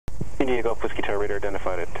India Golf Whiskey Tower radar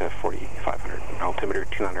identified at 4,500, altimeter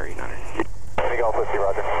 200 or 800. India Golf Whiskey,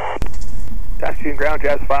 roger. Saskatoon ground,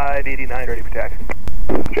 Jazz 589, ready for taxi.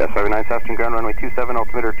 Jazz 589, Saskatoon ground, runway 27,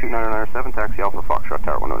 altimeter 2997, taxi Alpha Foxtrot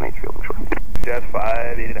Tower 118, field and shore. Jazz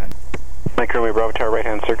 589. Mike Romeo Bravo Tower, right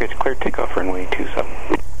hand circuit, clear takeoff, runway 27.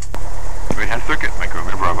 Right hand circuit, Mike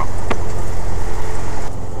Romeo Bravo.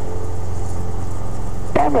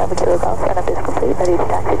 Bravo Kilo Golf, run up is complete, ready to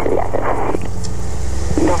taxi to the active.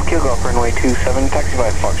 Bravo Kilo Golf, runway 27, taxi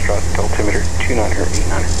by Foxtrot, altimeter 29 or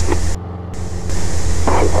 800.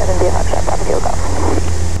 27 via Foxtrot, Bravo Kilo Golf.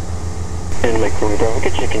 And Mike Romeo Bravo,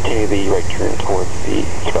 get you to continue the right turn towards the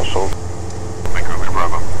special. Mike Romeo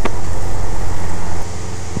Bravo.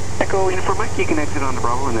 Echo Uniform Mike, you can exit on the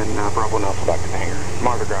Bravo and then Bravo and Alpha back to the hangar.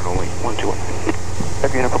 Monitor ground only, 121.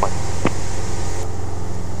 Echo Uniform Mike.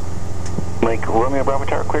 Mike Romeo Bravo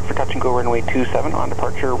Tower, cleared for touch and go runway 27 on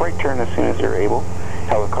departure, right turn as soon as you're able.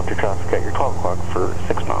 Helicopter traffic at your 12 o'clock for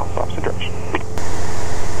 6 miles opposite direction.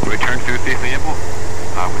 Return through safely able.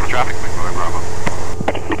 With traffic, Mike Romeo Bravo.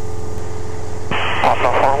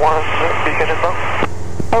 Outlaw 41, beacon info.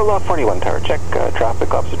 Outlaw 41 Tower, check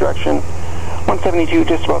traffic opposite direction. 172,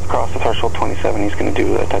 just about to cross the threshold 27. He's going to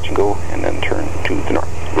do a touch and go and then turn to the north.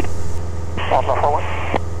 Outlaw 41.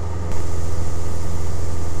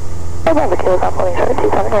 Bravo Kilo Golf, holding short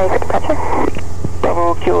 27, ready for departure.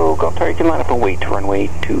 Bravo Kilo Golf Tower, you can line up and wait to runway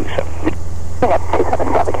 27. Yep,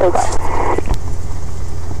 27, Bravo Kilo Golf.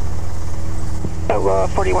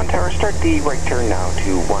 41 Tower, start the right turn now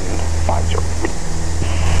to 150.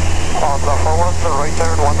 Outlaw 41, the right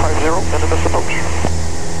turn 150, Intimus approach.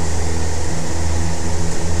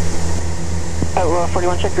 Outlaw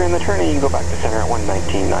 41, check you're in the turn and you can go back to center at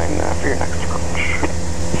 119.9 for your next approach.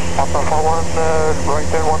 Outlaw 41, right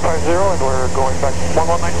turn 150, and we're going back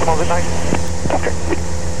 119, deposit 9. After.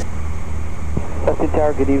 Saskatoon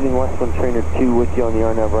Tower, good evening, Westland Trainer 2 with you on the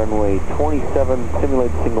RNAV runway 27,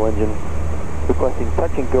 simulated single engine, requesting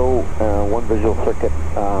touch and go, one visual circuit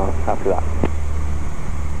after that.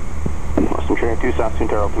 Western Trainer 2, Saskatoon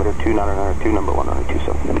Tower, altimeter 2992, number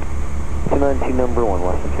 1927. 292 number 1,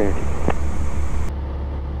 Western Trainer 2.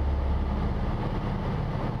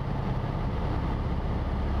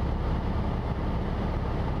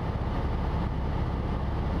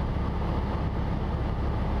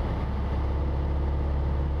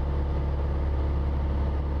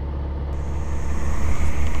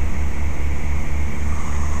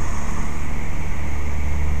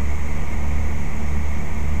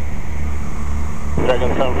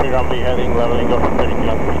 Dragon 73, I'll be heading leveling go from 30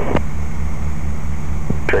 kilometers.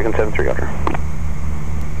 Dragon 73, Roger.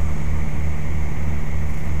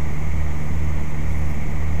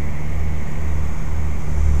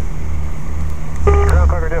 Ground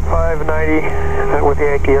Cargo Jet 590 with the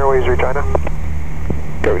Yankee Airways, Regina.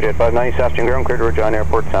 Cargo Jet 590, Saskatoon ground, clear to Regina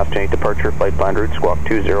Airport, Saskatoon 8 departure, flight plan route, squawk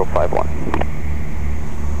 2051.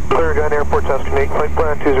 Clear Regina Airport, Saskatoon 8, flight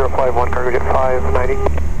plan 2051, Cargo Jet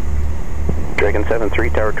 590. Dragon 73,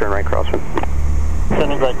 tower turn right crosswind.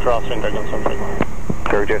 Turning right crosswind, Dragon 73.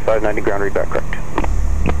 Cargo Jet 590, ground read back correct.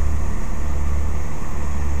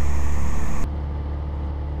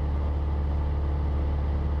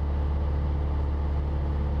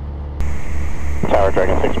 Tower,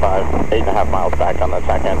 Dragon 65, 8.5 miles back on the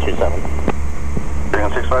TACAN 27.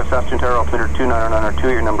 Dragon 65, Saskatoon Tower, altimeter 29902,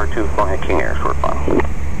 your number 2, flying at King Air, short final.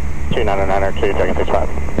 29902, Dragon 65.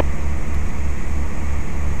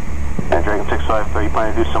 And Dragon 65, are you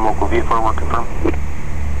planning to do some local VFR work, confirm?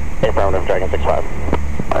 Affirmative, Dragon 65.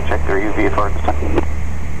 I checked their UVFR at this time.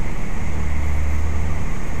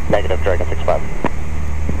 Negative, Dragon 65.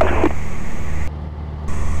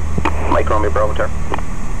 Mike Romeo Bravo Tower.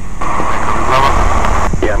 Bravo.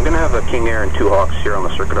 Yeah, I'm going to have a King Air and 2 Hawks here on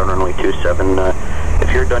the circuit on runway 27.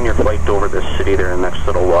 If you're done your flight over this city there in the next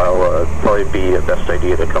little while, probably be the best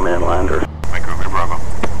idea to come in and land or... Mike Romeo Bravo.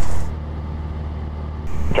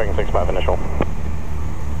 Dragon 65 initial.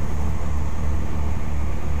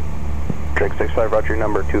 Dragon 65, roger,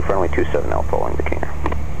 number 2, friendly 27 Alpha, following the King Air.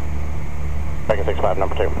 Dragon 65,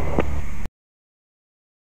 number 2.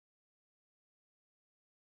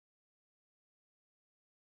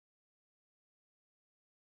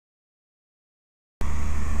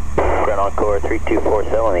 Ground Encore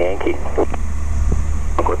 3247 on the Yankee.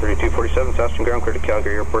 Encore 3247, Saskatoon ground, clear to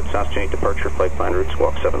Calgary Airport, Saskatoon 8 departure, flight plan route,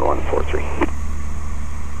 squawk 7143.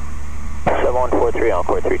 7143,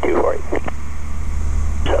 Encore 3248.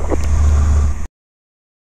 7.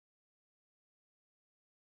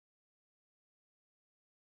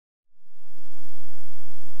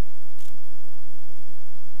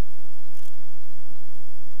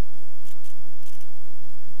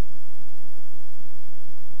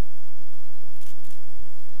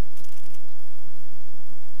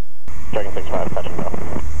 Dragon 65, touch and go.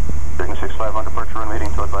 Dragon 65 on departure, runway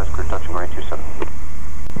heading to advise clear touching runway 27.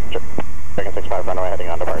 Dragon 65, runway heading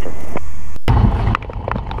on departure.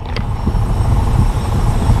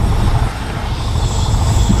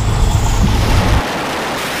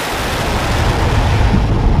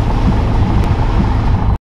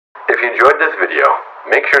 If you enjoyed this video,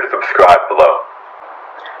 make sure to subscribe below.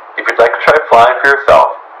 If you'd like to try flying for yourself,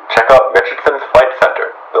 check out Mitchell